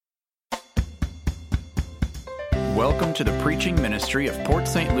welcome to the preaching ministry of Port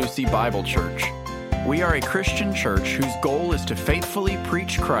St. Lucie Bible Church. We are a Christian church whose goal is to faithfully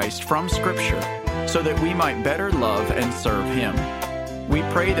preach Christ from Scripture so that we might better love and serve Him. We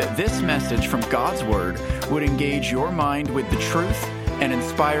pray that this message from God's Word would engage your mind with the truth and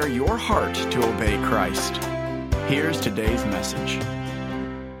inspire your heart to obey Christ. Here's today's message.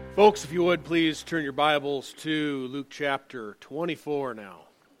 Folks, if you would, please turn your Bibles to Luke chapter 24 now.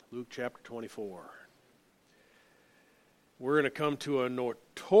 Luke chapter 24. We're going to come to a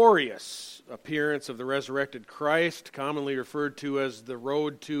notorious appearance of the resurrected Christ, commonly referred to as the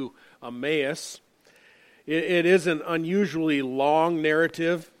road to Emmaus. It is an unusually long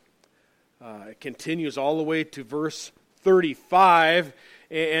narrative. It continues all the way to verse 35,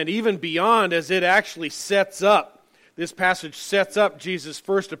 and even beyond, as it actually sets up. This passage sets up Jesus'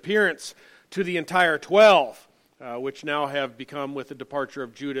 first appearance to the entire 12, which now have become, with the departure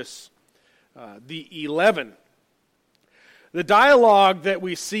of Judas, the 11. The dialogue that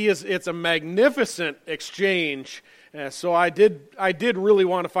we see it's a magnificent exchange. So I did really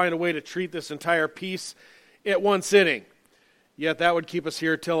want to find a way to treat this entire piece at one sitting. Yet that would keep us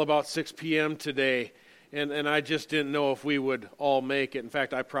here till about 6 p.m. today. And I just didn't know if we would all make it. In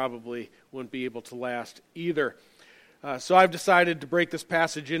fact, I probably wouldn't be able to last either. So I've decided to break this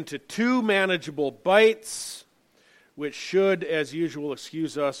passage into two manageable bites, which should, as usual,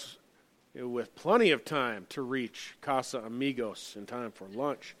 excuse us with plenty of time to reach Casa Amigos in time for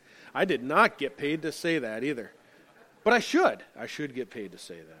lunch. I did not get paid to say that either. But I should. I should get paid to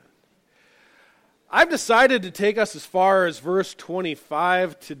say that. I've decided to take us as far as verse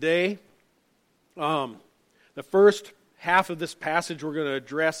 25 today. The first half of this passage, we're going to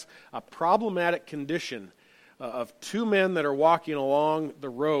address a problematic condition of two men that are walking along the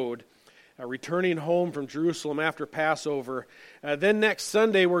road, returning home from Jerusalem after Passover. Then next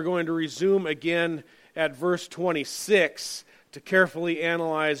Sunday, we're going to resume again at verse 26 to carefully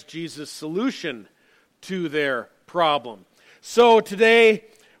analyze Jesus' solution to their problem. So today,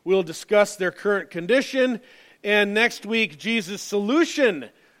 we'll discuss their current condition, and next week, Jesus' solution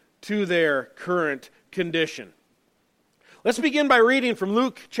to their current condition. Let's begin by reading from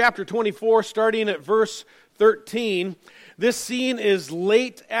Luke chapter 24, starting at verse 13. This scene is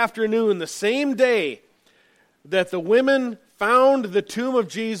late afternoon, the same day that the women found the tomb of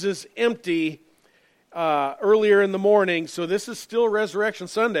Jesus empty earlier in the morning. So this is still Resurrection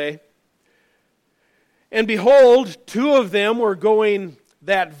Sunday. And behold, two of them were going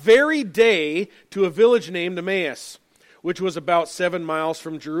that very day to a village named Emmaus, which was about 7 miles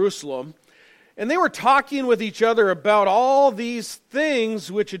from Jerusalem. And they were talking with each other about all these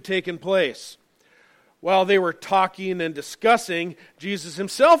things which had taken place. While they were talking and discussing, Jesus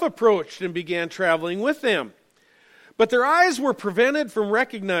himself approached and began traveling with them. But their eyes were prevented from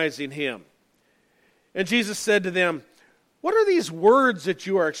recognizing him. And Jesus said to them, "What are these words that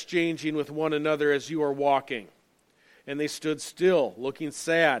you are exchanging with one another as you are walking?" And they stood still, looking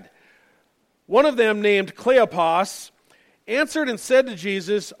sad. One of them, named Cleopas, answered and said to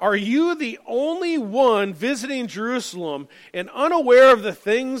Jesus, "Are you the only one visiting Jerusalem and unaware of the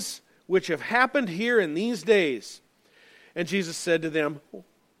things which have happened here in these days?" And Jesus said to them,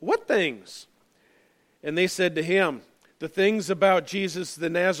 "What things?" And they said to him, "The things about Jesus the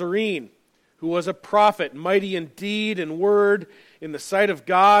Nazarene, who was a prophet, mighty in deed and word in the sight of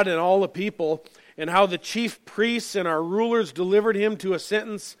God and all the people, and how the chief priests and our rulers delivered him to a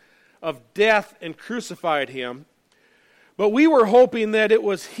sentence of death and crucified him. But we were hoping that it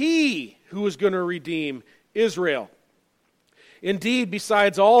was he who was going to redeem Israel. Indeed,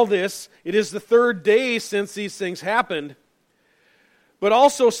 besides all this, it is the third day since these things happened. But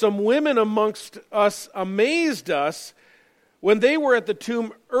also some women amongst us amazed us when they were at the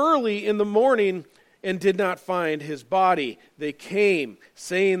tomb early in the morning and did not find his body. They came,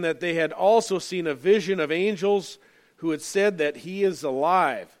 saying that they had also seen a vision of angels who had said that he is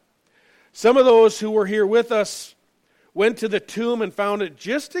alive. Some of those who were here with us went to the tomb and found it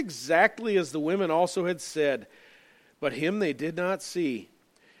just exactly as the women also had said, but him they did not see.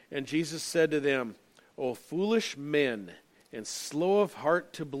 And Jesus said to them, "O foolish men, and slow of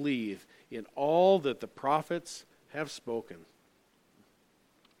heart to believe in all that the prophets have spoken."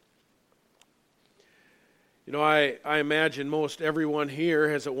 You know, I imagine most everyone here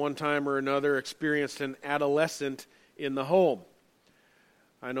has at one time or another experienced an adolescent in the home.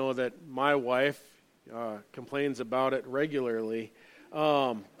 I know that my wife complains about it regularly,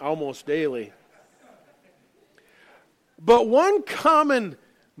 almost daily. But one common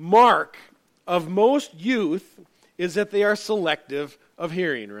mark of most youth is that they are selective of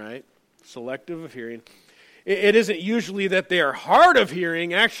hearing, right? Selective of hearing. It isn't usually that they are hard of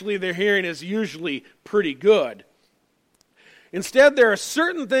hearing. Actually, their hearing is usually pretty good. Instead, there are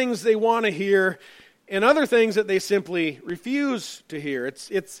certain things they want to hear and other things that they simply refuse to hear.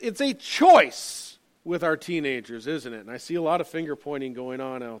 It's a choice with our teenagers, isn't it? And I see a lot of finger pointing going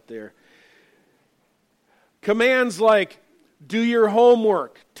on out there. Commands like, do your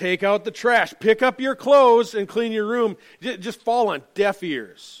homework, take out the trash, pick up your clothes, and clean your room, just fall on deaf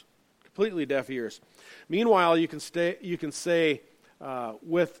ears, completely deaf ears. Meanwhile, you can say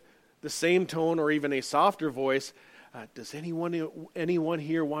with the same tone or even a softer voice, does anyone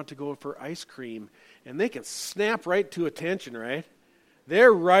here want to go for ice cream? And they can snap right to attention, right?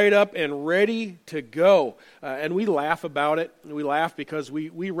 They're right up and ready to go. And we laugh about it. We laugh because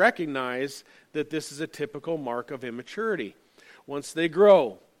we recognize that this is a typical mark of immaturity. Once they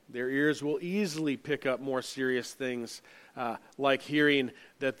grow, their ears will easily pick up more serious things, like hearing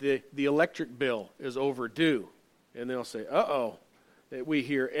that the electric bill is overdue. And they'll say, uh-oh. We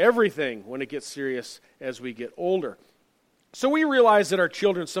hear everything when it gets serious as we get older. So we realize that our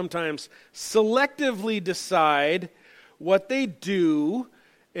children sometimes selectively decide what they do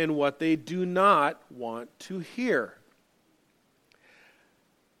and what they do not want to hear.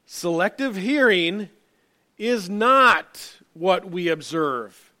 Selective hearing is not what we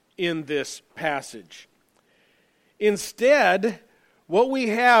observe in this passage. Instead, what we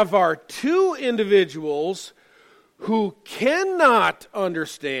have are two individuals who cannot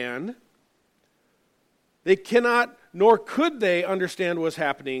understand, they cannot, nor could they understand what's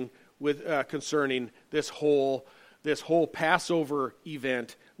happening with concerning this whole Passover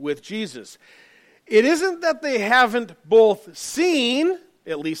event with Jesus. It isn't that they haven't both seen,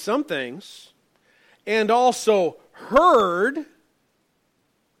 at least some things, and also heard.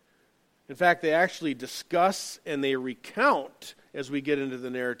 In fact, they actually discuss and they recount, as we get into the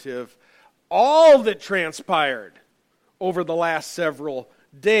narrative, all that transpired over the last several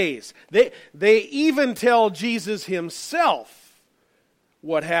days. They even tell Jesus himself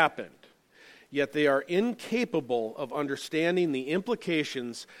what happened. Yet they are incapable of understanding the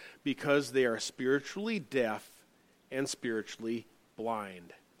implications because they are spiritually deaf and spiritually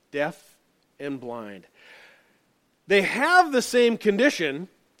blind. Deaf and blind. They have the same condition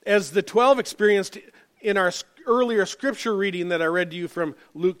as the 12 experienced in our earlier scripture reading that I read to you from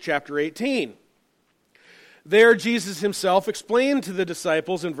Luke chapter 18. There, Jesus himself explained to the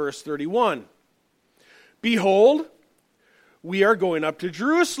disciples in verse 31, "Behold, we are going up to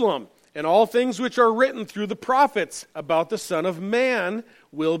Jerusalem, and all things which are written through the prophets about the Son of Man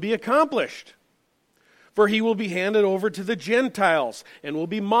will be accomplished. For he will be handed over to the Gentiles, and will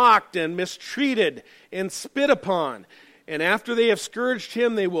be mocked and mistreated and spit upon. And after they have scourged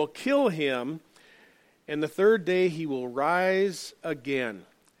him, they will kill him, and the third day he will rise again."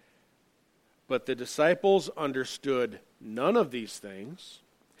 But the disciples understood none of these things,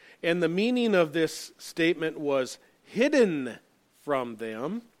 and the meaning of this statement was hidden from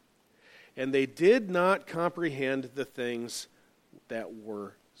them, and they did not comprehend the things that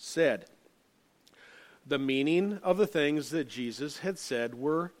were said. The meaning of the things that Jesus had said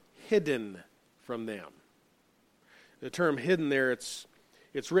were hidden from them. The term hidden there, it's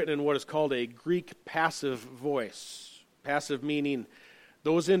written in what is called a Greek passive voice. Passive meaning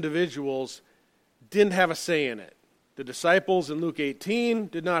those individuals didn't have a say in it. The disciples in Luke 18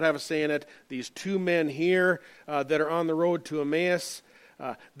 did not have a say in it. These two men here that are on the road to Emmaus,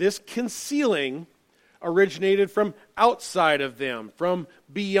 this concealing originated from outside of them, from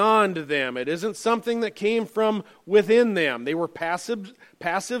beyond them. It isn't something that came from within them. They were passive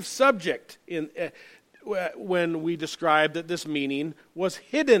subject when we described that this meaning was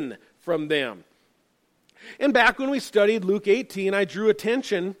hidden from them. And back when we studied Luke 18, I drew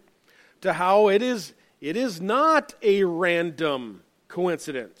attention to how it is not a random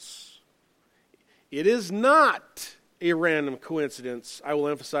coincidence. It is not a random coincidence, I will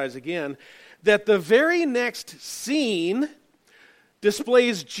emphasize again, that the very next scene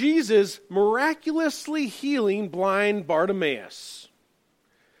displays Jesus miraculously healing blind Bartimaeus.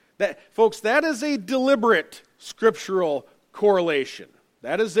 Folks, that is a deliberate scriptural correlation.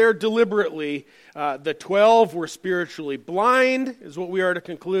 That is there deliberately. The 12 were spiritually blind, is what we are to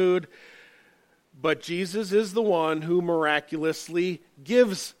conclude. But Jesus is the one who miraculously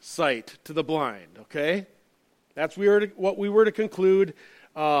gives sight to the blind, okay? That's what we were to conclude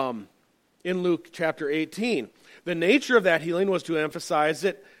in Luke chapter 18. The nature of that healing was to emphasize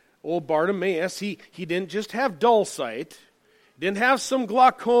that old Bartimaeus, he didn't just have dull sight, didn't have some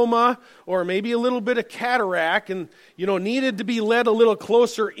glaucoma or maybe a little bit of cataract and, needed to be led a little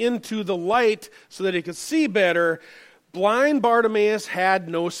closer into the light so that he could see better. Blind Bartimaeus had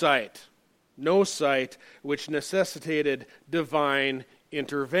no sight, which necessitated divine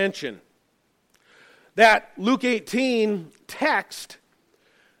intervention. That Luke 18 text,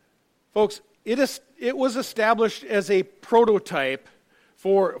 folks, it was established as a prototype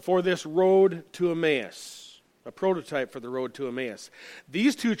for this road to Emmaus. A prototype for the road to Emmaus.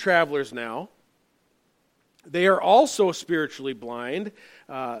 These two travelers now, they are also spiritually blind.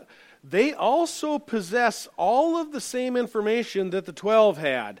 They also possess all of the same information that the 12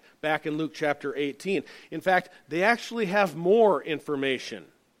 had back in Luke chapter 18. In fact, they actually have more information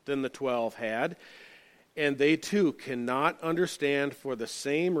than the 12 had, and they too cannot understand for the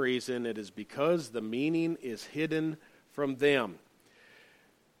same reason. It is because the meaning is hidden from them.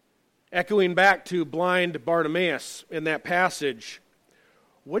 Echoing back to blind Bartimaeus in that passage,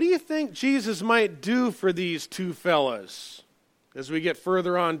 what do you think Jesus might do for these two fellas as we get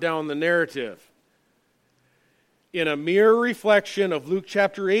further on down the narrative? In a mere reflection of Luke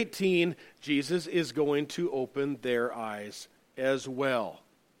chapter 18, Jesus is going to open their eyes as well.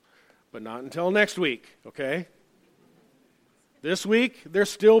 But not until next week, okay? This week, they're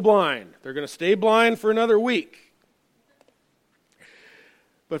still blind. They're going to stay blind for another week.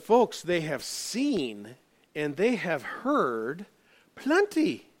 But folks, they have seen and they have heard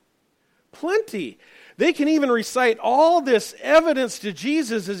plenty. Plenty. They can even recite all this evidence to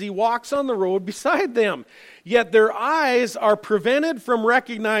Jesus as he walks on the road beside them. Yet their eyes are prevented from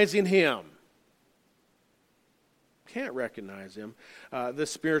recognizing him. Can't recognize him.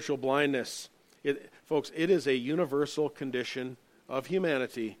 This spiritual blindness, folks, it is a universal condition of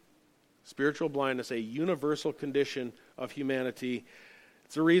humanity. Spiritual blindness, a universal condition of humanity.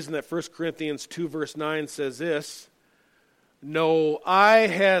 It's the reason that 1 Corinthians 2 verse 9 says this, "No eye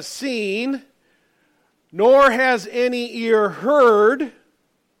has seen, nor has any ear heard,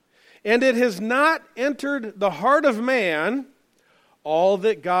 and it has not entered the heart of man all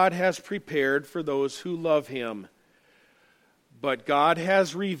that God has prepared for those who love him. But God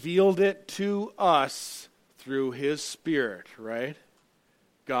has revealed it to us through his Spirit," right?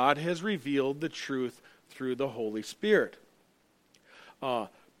 God has revealed the truth through the Holy Spirit.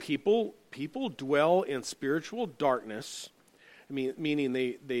 People dwell in spiritual darkness, meaning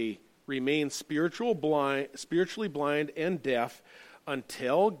they remain spiritually blind and deaf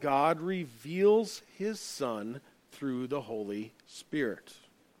until God reveals his Son through the Holy Spirit.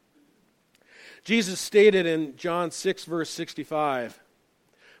 Jesus stated in John 6, verse 65,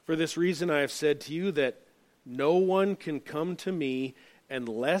 "For this reason I have said to you that no one can come to me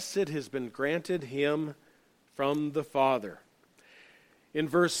unless it has been granted him from the Father." In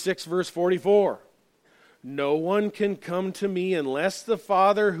verse 6, verse 44, "No one can come to me unless the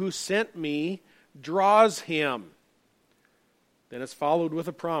Father who sent me draws him." Then it's followed with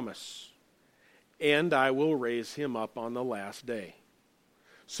a promise, "And I will raise him up on the last day."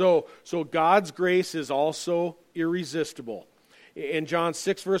 So God's grace is also irresistible. In John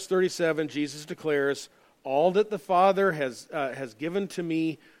 6, verse 37, Jesus declares, "All that the Father has given to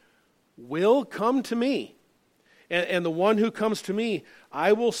me will come to me. And the one who comes to me,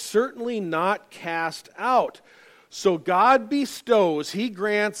 I will certainly not cast out." So God bestows, he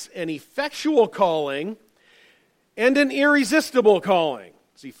grants an effectual calling and an irresistible calling.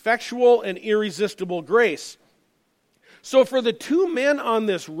 It's effectual and irresistible grace. So for the two men on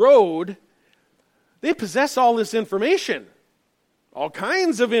this road, they possess all this information, all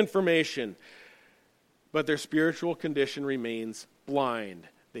kinds of information, but their spiritual condition remains blind.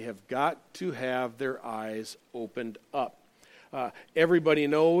 They have got to have their eyes opened up. Everybody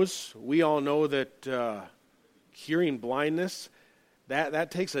knows, we all know that curing blindness,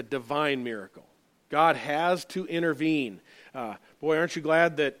 that takes a divine miracle. God has to intervene. Boy, aren't you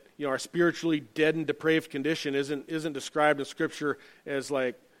glad that our spiritually dead and depraved condition isn't described in Scripture as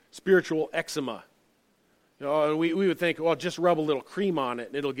like spiritual eczema. We would think, well, just rub a little cream on it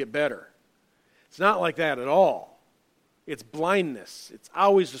and it'll get better. It's not like that at all. It's blindness. It's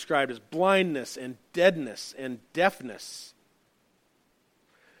always described as blindness and deadness and deafness.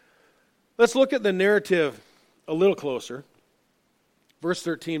 Let's look at the narrative a little closer. Verse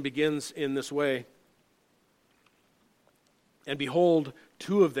 13 begins in this way. "And behold,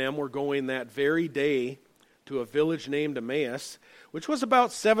 two of them were going that very day to a village named Emmaus, which was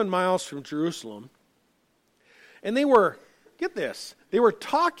about 7 miles from Jerusalem. And they were, get this, they were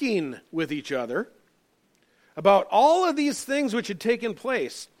talking with each other about all of these things which had taken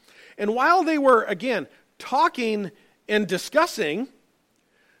place. And while they were, again, talking and discussing,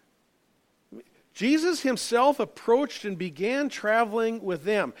 Jesus himself approached and began traveling with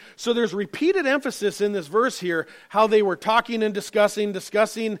them." So there's repeated emphasis in this verse here, how they were talking and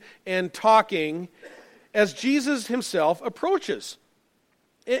discussing and talking as Jesus himself approaches.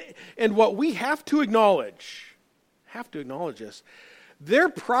 And what we have to acknowledge this, their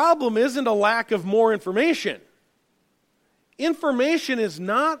problem isn't a lack of more information. Information is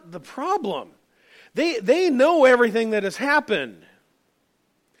not the problem. They know everything that has happened.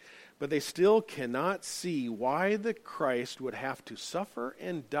 But they still cannot see why the Christ would have to suffer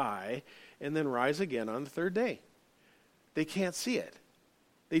and die and then rise again on the third day. They can't see it.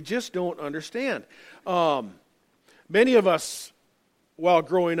 They just don't understand. Many of us, while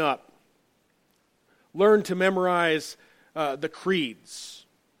growing up, learned to memorize the creeds.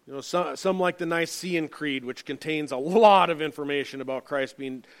 You know, some like the Nicene Creed, which contains a lot of information about Christ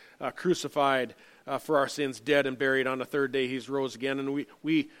being crucified for our sins, dead and buried. On the third day He's rose again, and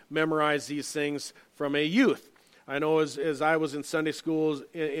we memorize these things from a youth. I know as I was in Sunday schools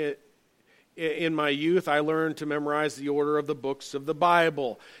in my youth, I learned to memorize the order of the books of the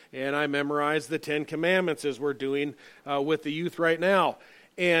Bible, and I memorized the 10 Commandments as we're doing with the youth right now.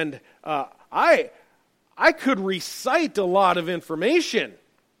 And I could recite a lot of information.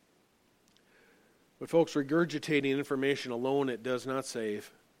 But folks, regurgitating information alone, it does not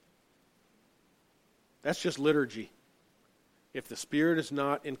save. That's just liturgy. If the Spirit is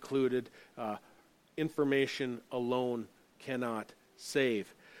not included, information alone cannot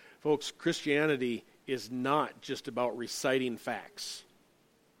save. Folks, Christianity is not just about reciting facts.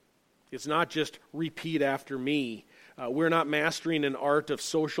 It's not just repeat after me. We're not mastering an art of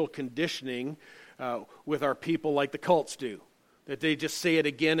social conditioning with our people like the cults do. That they just say it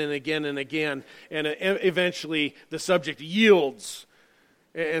again and again and again, and eventually the subject yields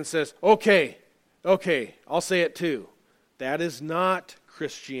and says, okay, I'll say it too. That is not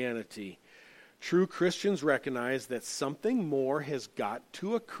Christianity. True Christians recognize that something more has got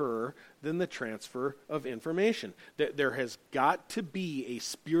to occur than the transfer of information. That there has got to be a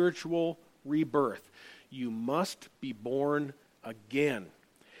spiritual rebirth. You must be born again.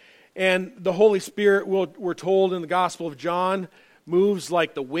 And the Holy Spirit, we're told in the Gospel of John, moves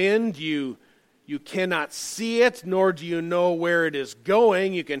like the wind. You cannot see it, nor do you know where it is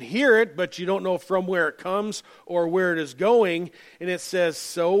going. You can hear it, but you don't know from where it comes or where it is going. And it says,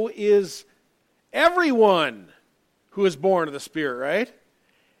 so is everyone who is born of the Spirit, right?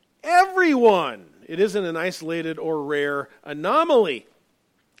 Everyone. It isn't an isolated or rare anomaly.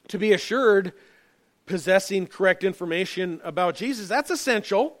 To be assured, possessing correct information about Jesus, that's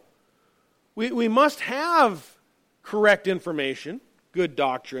essential. We must have correct information, good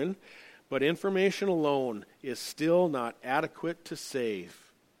doctrine, but information alone is still not adequate to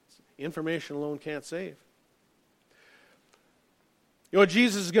save. Information alone can't save. You know,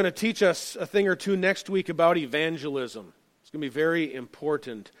 Jesus is going to teach us a thing or two next week about evangelism. It's going to be very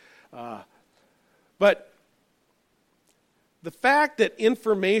important. But the fact that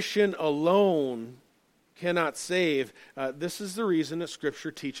information alone cannot save, this is the reason that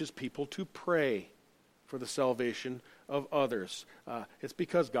Scripture teaches people to pray for the salvation of others. It's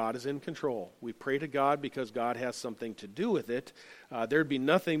because God is in control. We pray to God because God has something to do with it. There'd be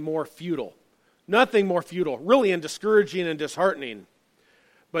nothing more futile, really, and discouraging and disheartening,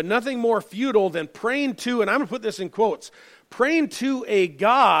 but nothing more futile than praying to, and I'm going to put this in quotes, praying to a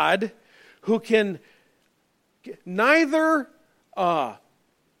God who can neither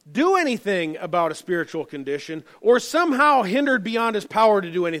do anything about a spiritual condition or somehow hindered beyond His power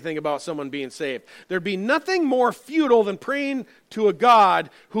to do anything about someone being saved. There'd be nothing more futile than praying to a God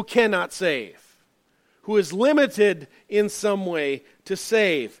who cannot save, who is limited in some way to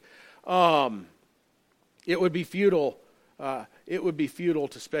save. It would be futile. It would be futile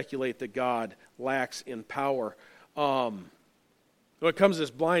to speculate that God lacks in power. When it comes to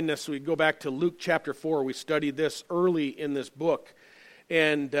this blindness, we go back to Luke chapter 4. We studied this early in this book.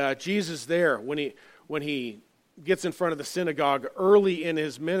 And Jesus there, when he gets in front of the synagogue early in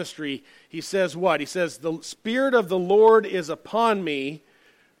His ministry, He says what? He says, the Spirit of the Lord is upon me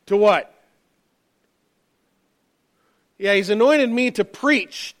to what? Yeah, He's anointed me to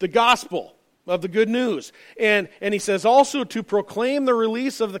preach the gospel of the good news. And He says also to proclaim the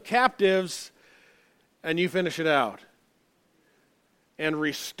release of the captives, and you finish it out, and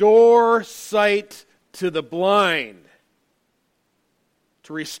restore sight to the blind.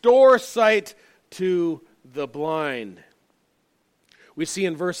 To restore sight to the blind. We see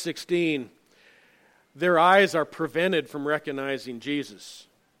in verse 16, their eyes are prevented from recognizing Jesus.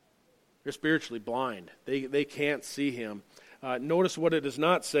 They're spiritually blind. They can't see Him. Notice what it does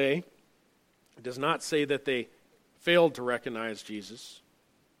not say. It does not say that they failed to recognize Jesus.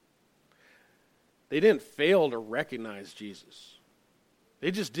 They didn't fail to recognize Jesus.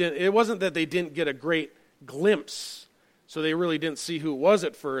 They just didn't. It wasn't that they didn't get a great glimpse, so they really didn't see who it was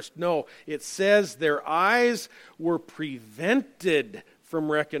at first. No, it says their eyes were prevented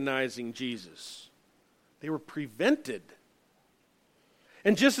from recognizing Jesus. They were prevented.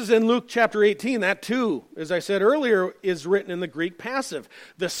 And just as in Luke chapter 18, that too, as I said earlier, is written in the Greek passive.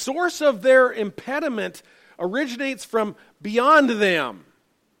 The source of their impediment originates from beyond them,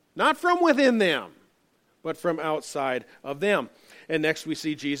 not from within them, but from outside of them. And next we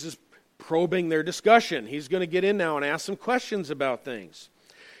see Jesus probing their discussion. He's going to get in now and ask some questions about things.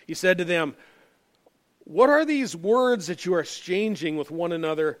 He said to them, "What are these words that you are exchanging with one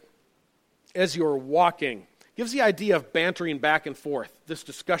another as you're walking?" Gives the idea of bantering back and forth, this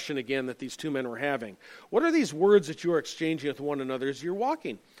discussion again that these two men were having. What are these words that you are exchanging with one another as you're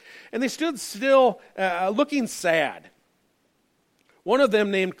walking? And they stood still, looking sad. One of them,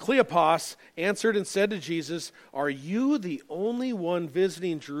 named Cleopas, answered and said to Jesus, "Are you the only one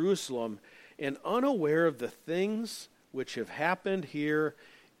visiting Jerusalem and unaware of the things which have happened here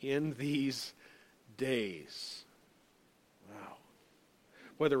in these days?" Wow.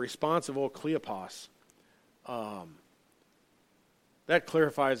 Boy, the response of old Cleopas, that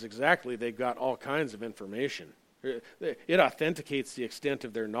clarifies exactly they've got all kinds of information. It authenticates the extent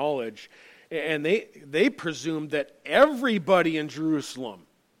of their knowledge. And they presumed that everybody in Jerusalem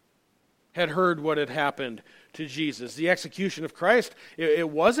had heard what had happened to Jesus. The execution of Christ, it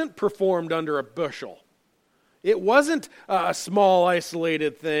wasn't performed under a bushel. It wasn't a small,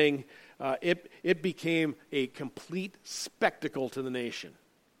 isolated thing. It became a complete spectacle to the nation.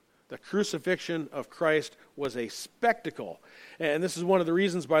 The crucifixion of Christ was a spectacle. And this is one of the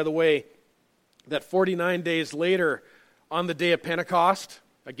reasons, by the way, that 49 days later, on the day of Pentecost,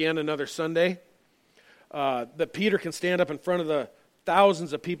 again another Sunday, that Peter can stand up in front of the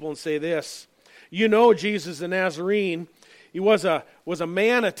thousands of people and say this: "You know Jesus the Nazarene. He was a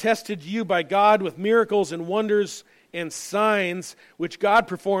man attested to you by God with miracles and wonders and signs which God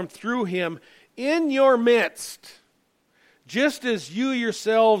performed through him in your midst, just as you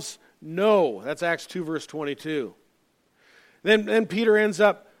yourselves know." That's Acts 2, verse 22. Then Peter ends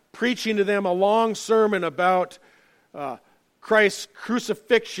up preaching to them a long sermon about Christ's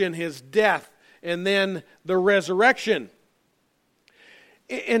crucifixion, his death, and then the resurrection.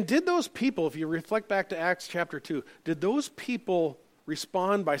 And did those people, if you reflect back to Acts chapter 2, did those people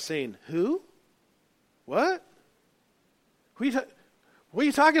respond by saying, "Who? What? What are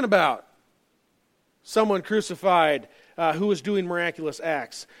you talking about? Someone crucified who was doing miraculous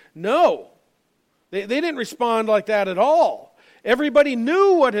acts?" No. They didn't respond like that at all. Everybody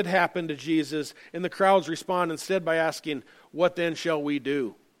knew what had happened to Jesus, and the crowds respond instead by asking, "What then shall we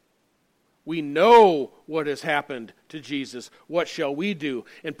do? We know what has happened to Jesus. What shall we do?"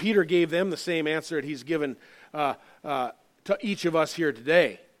 And Peter gave them the same answer that he's given to each of us here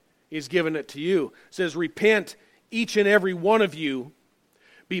today. He's given it to you. It says, "Repent, each and every one of you,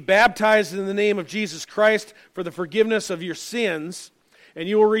 be baptized in the name of Jesus Christ for the forgiveness of your sins, and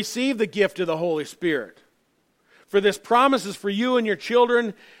you will receive the gift of the Holy Spirit. For this promise is for you and your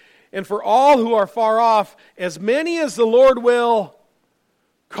children, and for all who are far off, as many as the Lord will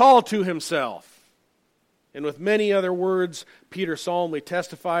call to himself." And with many other words, Peter solemnly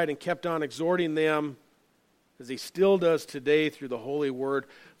testified and kept on exhorting them, as he still does today through the Holy Word.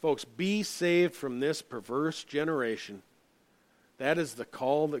 Folks, be saved from this perverse generation. That is the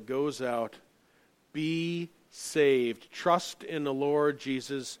call that goes out. Be saved. Trust in the Lord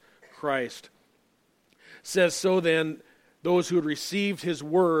Jesus Christ. It says, "So then, those who had received his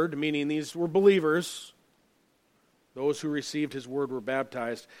word," meaning these were believers, those who received his word were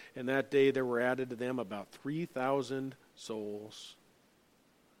baptized, and that day there were added to them about 3,000 souls.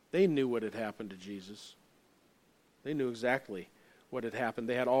 They knew what had happened to Jesus. They knew exactly what had happened.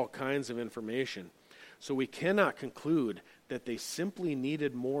 They had all kinds of information. So we cannot conclude that they simply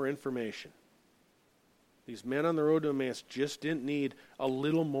needed more information. These men on the road to Emmaus just didn't need a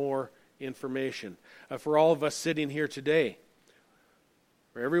little more information. For all of us sitting here today,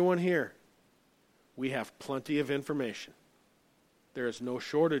 for everyone here, we have plenty of information. There is no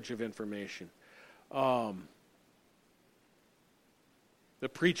shortage of information. The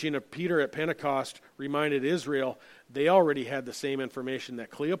preaching of Peter at Pentecost reminded Israel they already had the same information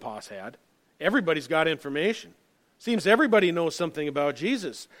that Cleopas had. Everybody's got information. Seems everybody knows something about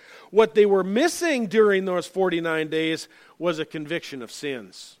Jesus. What they were missing during those 49 days was a conviction of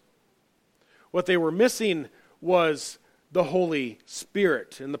sins. What they were missing was the Holy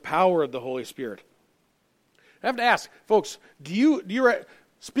Spirit and the power of the Holy Spirit. I have to ask, folks,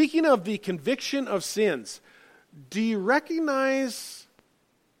 speaking of the conviction of sins, do you recognize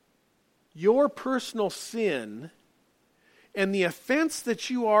your personal sin and the offense that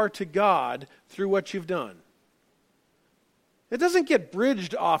you are to God through what you've done? It doesn't get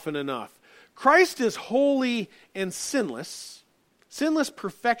bridged often enough. Christ is holy and sinless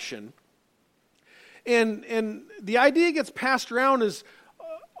perfection. And the idea gets passed around is,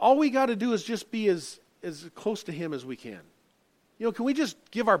 all we got to do is just be as close to Him as we can. Can we just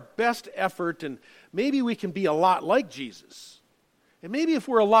give our best effort, and maybe we can be a lot like Jesus. And maybe if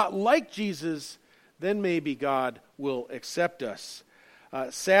we're a lot like Jesus, then maybe God will accept us.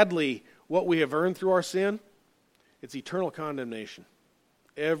 Sadly, what we have earned through our sin, it's eternal condemnation.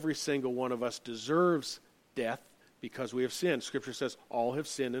 Every single one of us deserves death because we have sinned. Scripture says all have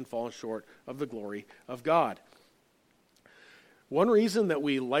sinned and fallen short of the glory of God. One reason that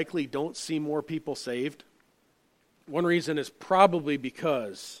we likely don't see more people saved, one reason is probably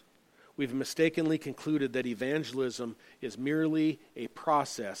because we've mistakenly concluded that evangelism is merely a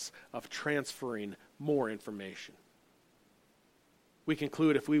process of transferring more information. We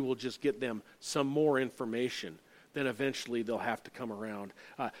conclude if we will just get them some more information, then eventually they'll have to come around.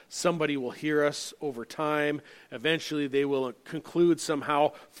 Somebody will hear us over time. Eventually they will conclude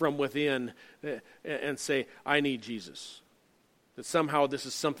somehow from within and say, I need Jesus. That somehow this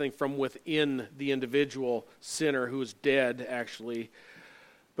is something from within the individual sinner who is dead, actually.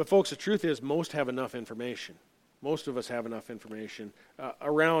 But folks, the truth is most have enough information. Most of us have enough information.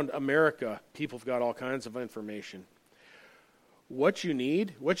 Around America, people have got all kinds of information. What you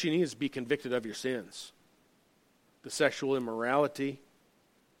need is to be convicted of your sins. The sexual immorality,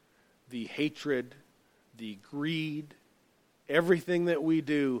 the hatred, the greed, everything that we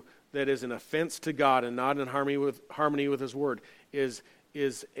do that is an offense to God and not in harmony with His Word is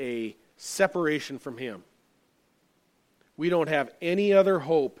a separation from Him. We don't have any other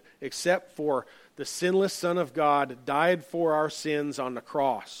hope except for the sinless Son of God died for our sins on the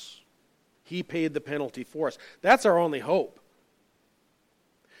cross. He paid the penalty for us. That's our only hope.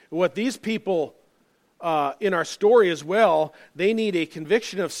 What these people in our story as well, they need a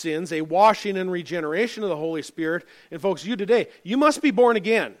conviction of sins, a washing and regeneration of the Holy Spirit. And folks, you today, you must be born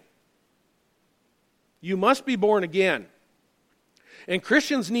again. You must be born again. And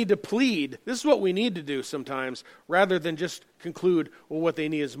Christians need to plead. This is what we need to do sometimes, rather than just conclude, well, what they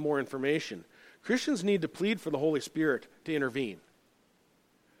need is more information. Christians need to plead for the Holy Spirit to intervene.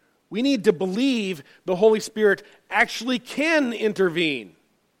 We need to believe the Holy Spirit actually can intervene.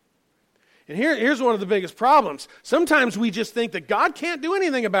 And here's one of the biggest problems. Sometimes we just think that God can't do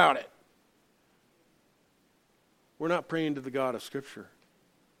anything about it. We're not praying to the God of Scripture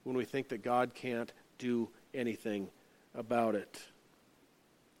when we think that God can't do anything about it.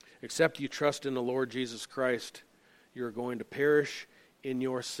 Except you trust in the Lord Jesus Christ, you're going to perish in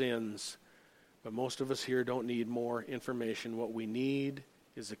your sins. But most of us here don't need more information. What we need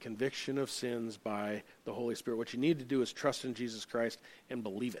is a conviction of sins by the Holy Spirit. What you need to do is trust in Jesus Christ and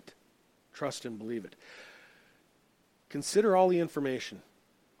believe it. Trust and believe it. Consider all the information.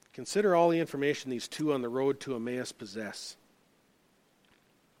 Consider all the information these two on the road to Emmaus possess.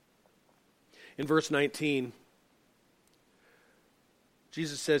 In verse 19,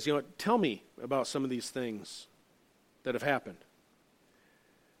 Jesus says, tell me about some of these things that have happened.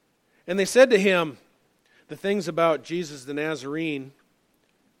 And they said to him, the things about Jesus the Nazarene,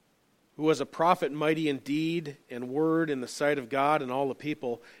 who was a prophet mighty in deed and word in the sight of God and all the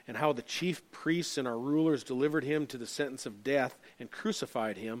people, and how the chief priests and our rulers delivered him to the sentence of death and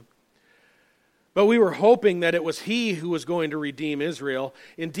crucified him. But we were hoping that it was he who was going to redeem Israel.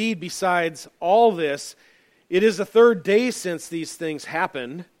 Indeed, besides all this, it is the third day since these things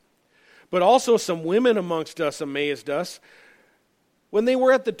happened. But also some women amongst us amazed us, when they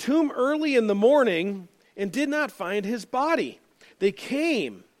were at the tomb early in the morning and did not find his body. They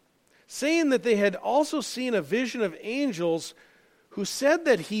came, saying that they had also seen a vision of angels who said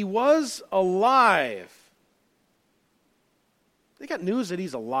that he was alive. They got news that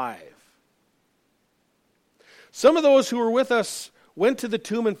he's alive. Some of those who were with us went to the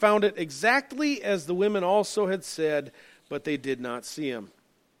tomb and found it exactly as the women also had said, but they did not see him.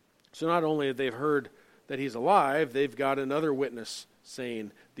 So not only have they heard that he's alive, they've got another witness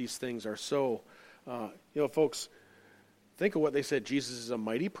saying these things are so. Folks, think of what they said. Jesus is a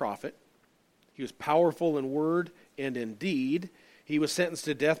mighty prophet. He was powerful in word and in deed. He was sentenced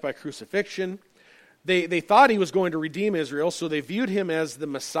to death by crucifixion. They thought he was going to redeem Israel, so they viewed him as the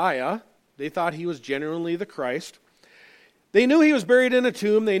Messiah. They thought he was genuinely the Christ. They knew he was buried in a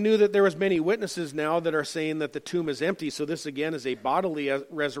tomb. They knew that there was many witnesses now that are saying that the tomb is empty. So this again is a bodily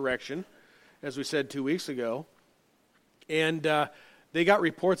resurrection, as we said 2 weeks ago. And they got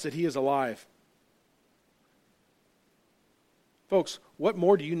reports that he is alive. Folks, what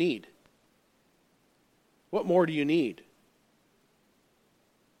more do you need? What more do you need?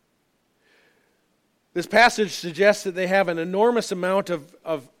 This passage suggests that they have an enormous amount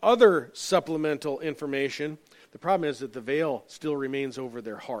of other supplemental information. The problem is that the veil still remains over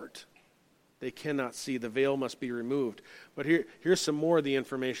their heart. They cannot see. The veil must be removed. But here's some more of the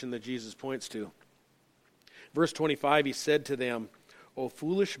information that Jesus points to. Verse 25, he said to them, O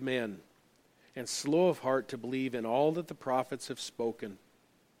foolish men, and slow of heart to believe in all that the prophets have spoken.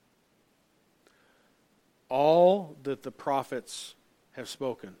 All that the prophets have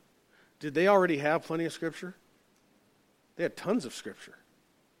spoken. Did they already have plenty of Scripture? They had tons of Scripture.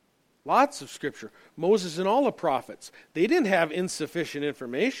 Lots of Scripture. Moses and all the prophets. They didn't have insufficient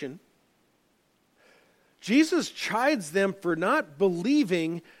information. Jesus chides them for not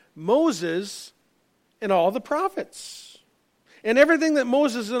believing Moses and all the prophets, and everything that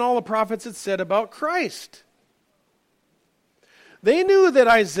Moses and all the prophets had said about Christ. They knew that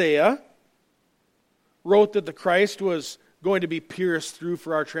Isaiah wrote that the Christ was going to be pierced through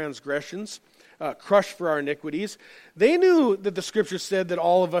for our transgressions, crushed for our iniquities. They knew that the Scripture said that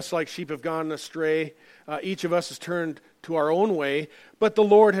all of us like sheep have gone astray. Each of us has turned to our own way, but the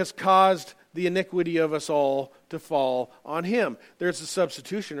Lord has caused the iniquity of us all to fall on him. There's a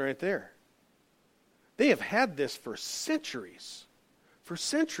substitution right there. They have had this for centuries. For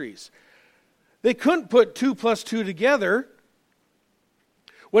centuries. They couldn't put 2 plus 2 together.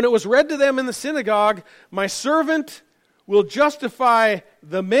 When it was read to them in the synagogue, my servant will justify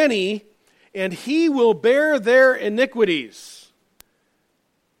the many, and he will bear their iniquities.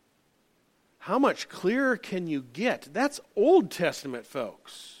 How much clearer can you get? That's Old Testament,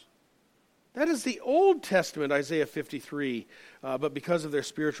 folks. That is the Old Testament, Isaiah 53. But because of their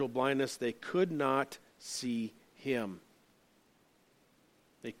spiritual blindness, they could not see him.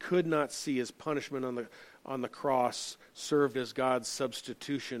 They could not see his punishment on the cross served as God's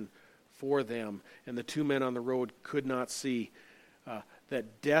substitution for them. And the 2 men on the road could not see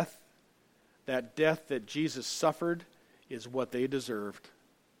that death that Jesus suffered is what they deserved.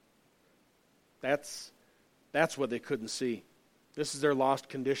 That's what they couldn't see. This is their lost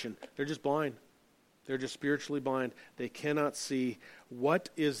condition. They're just blind. They're just spiritually blind. They cannot see. What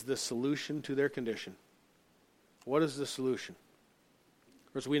is the solution to their condition? What is the solution?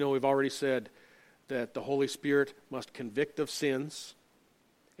 Of course, we know we've already said that the Holy Spirit must convict of sins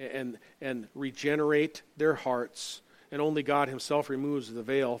and regenerate their hearts, and only God himself removes the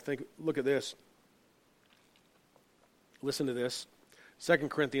veil. Look at this. Listen to this. 2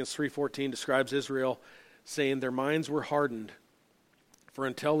 Corinthians 3:14 describes Israel, saying their minds were hardened. For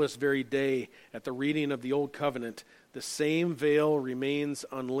until this very day, at the reading of the Old Covenant, the same veil remains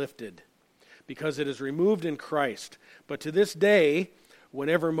unlifted, because it is removed in Christ. But to this day,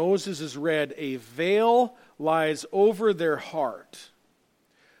 whenever Moses is read, a veil lies over their heart.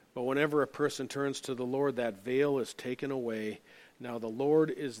 But whenever a person turns to the Lord, that veil is taken away. Now the Lord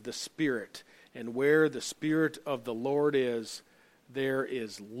is the Spirit, and where the Spirit of the Lord is, there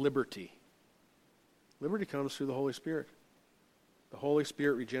is liberty. Liberty comes through the Holy Spirit. The Holy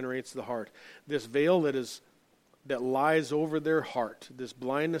Spirit regenerates the heart. This veil that lies over their heart, this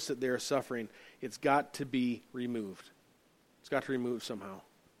blindness that they are suffering, it's got to be removed. It's got to be removed somehow.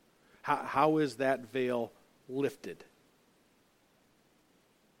 How is that veil lifted?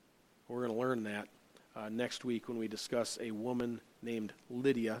 We're going to learn that next week when we discuss a woman named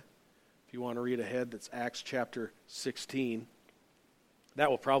Lydia. If you want to read ahead, that's Acts chapter 16. That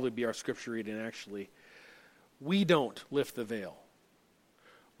will probably be our scripture reading, actually. We don't lift the veil.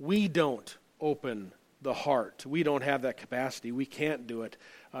 We don't open the heart. We don't have that capacity. We can't do it.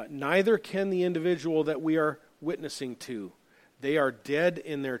 Neither can the individual that we are witnessing to. They are dead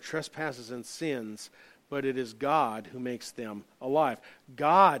in their trespasses and sins, but it is God who makes them alive.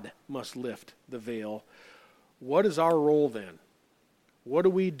 God must lift the veil. What is our role then? What do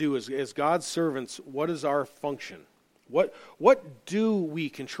we do as God's servants? What is our function? What do we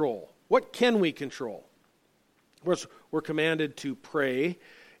control? What can we control? Of course, we're commanded to pray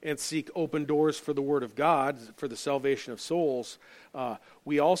and seek open doors for the Word of God, for the salvation of souls.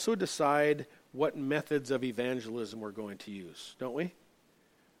 We also decide what methods of evangelism we're going to use, don't we?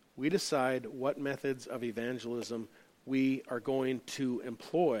 We decide what methods of evangelism we are going to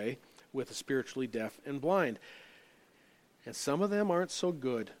employ with the spiritually deaf and blind. And some of them aren't so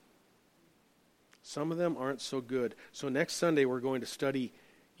good. Some of them aren't so good. So next Sunday we're going to study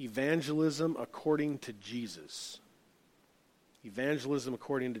evangelism according to Jesus. Evangelism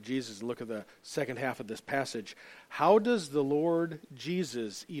according to Jesus. And look at the second half of this passage. How does the Lord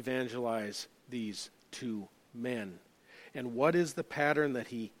Jesus evangelize these 2 men? And what is the pattern that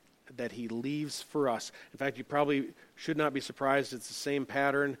he leaves for us? In fact, you probably should not be surprised. It's the same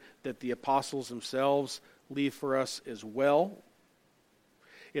pattern that the apostles themselves leave for us as well.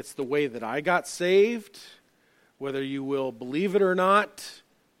 It's the way that I got saved, whether you will believe it or not.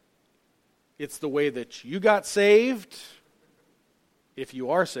 It's the way that you got saved, if you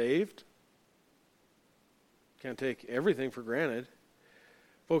are saved. Can't take everything for granted.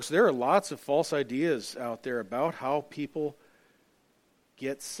 Folks, there are lots of false ideas out there about how people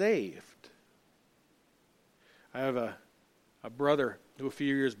get saved. I have a brother who a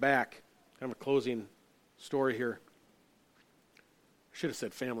few years back, kind of a closing story here. I should have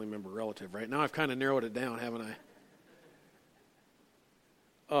said family member, relative, right? Now I've kind of narrowed it down, haven't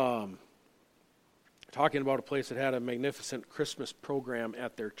I? Talking about a place that had a magnificent Christmas program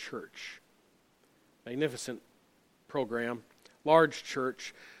at their church. Magnificent program. Large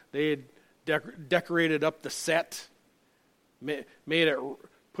church. They had decorated up the set, made it,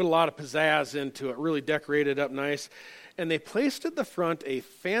 put a lot of pizzazz into it, really decorated up nice. And they placed at the front a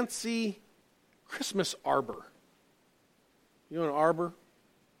fancy Christmas arbor. You know an arbor?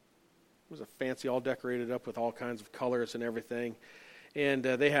 It was a fancy, all decorated up with all kinds of colors and everything. And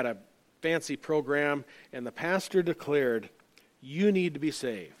they had a fancy program, and the pastor declared, "You need to be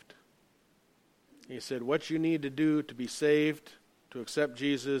saved." He said, what you need to do to be saved, to accept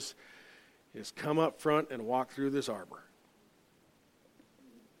Jesus, is come up front and walk through this arbor.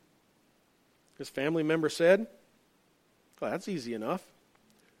 His family member said, well, that's easy enough.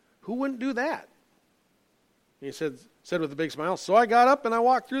 Who wouldn't do that? And he said with a big smile, so I got up and I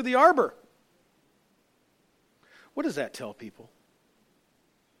walked through the arbor. What does that tell people?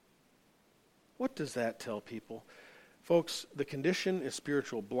 What does that tell people? Folks, the condition is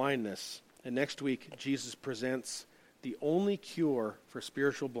spiritual blindness. And next week, Jesus presents the only cure for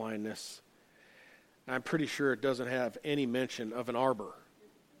spiritual blindness. I'm pretty sure it doesn't have any mention of an arbor.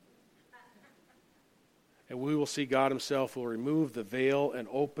 And we will see God himself will remove the veil and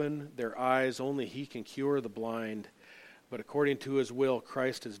open their eyes. Only he can cure the blind. But according to his will,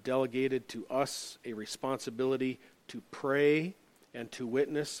 Christ has delegated to us a responsibility to pray and to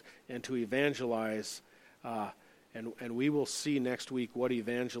witness and to evangelize. And we will see next week what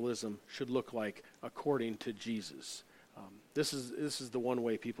evangelism should look like according to Jesus. This is the one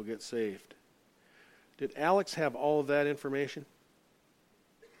way people get saved. Did Alex have all of that information?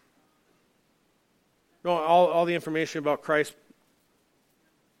 No, all the information about Christ?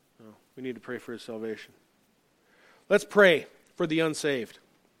 No, we need to pray for his salvation. Let's pray for the unsaved.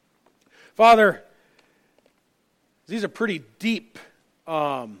 Father, these are pretty deep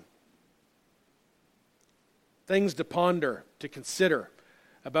things to ponder, to consider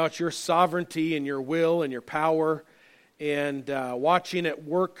about your sovereignty and your will and your power, and watching it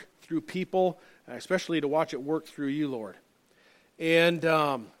work through people, especially to watch it work through you, Lord. And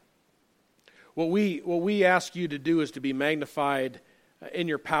what we ask you to do is to be magnified in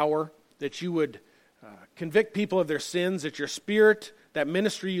your power, that you would convict people of their sins, that your Spirit, that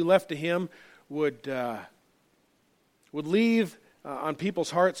ministry you left to him, would leave on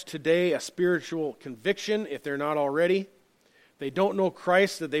people's hearts today a spiritual conviction, if they're not already. If they don't know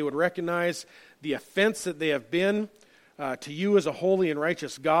Christ, that they would recognize the offense that they have been to you as a holy and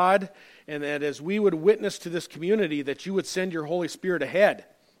righteous God, and that as we would witness to this community, that you would send your Holy Spirit ahead,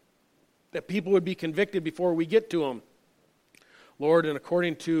 that people would be convicted before we get to them. Lord, and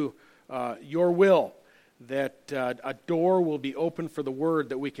according to your will, that a door will be open for the word,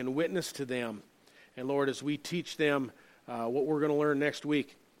 that we can witness to them. And Lord, as we teach them what we're going to learn next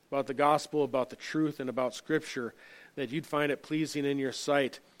week about the gospel, about the truth, and about Scripture, that you'd find it pleasing in your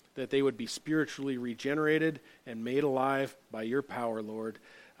sight, that they would be spiritually regenerated and made alive by your power, Lord.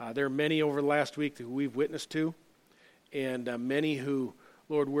 There are many over the last week who we've witnessed to, and many who,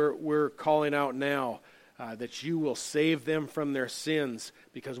 Lord, we're calling out now that you will save them from their sins,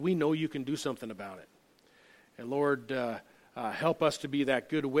 because we know you can do something about it. And Lord, help us to be that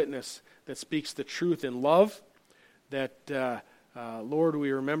good witness that speaks the truth in love, that, Lord,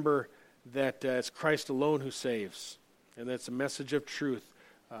 we remember that it's Christ alone who saves, and that's a message of truth,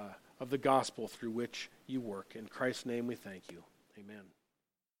 of the gospel through which you work. In Christ's name we thank you. Amen.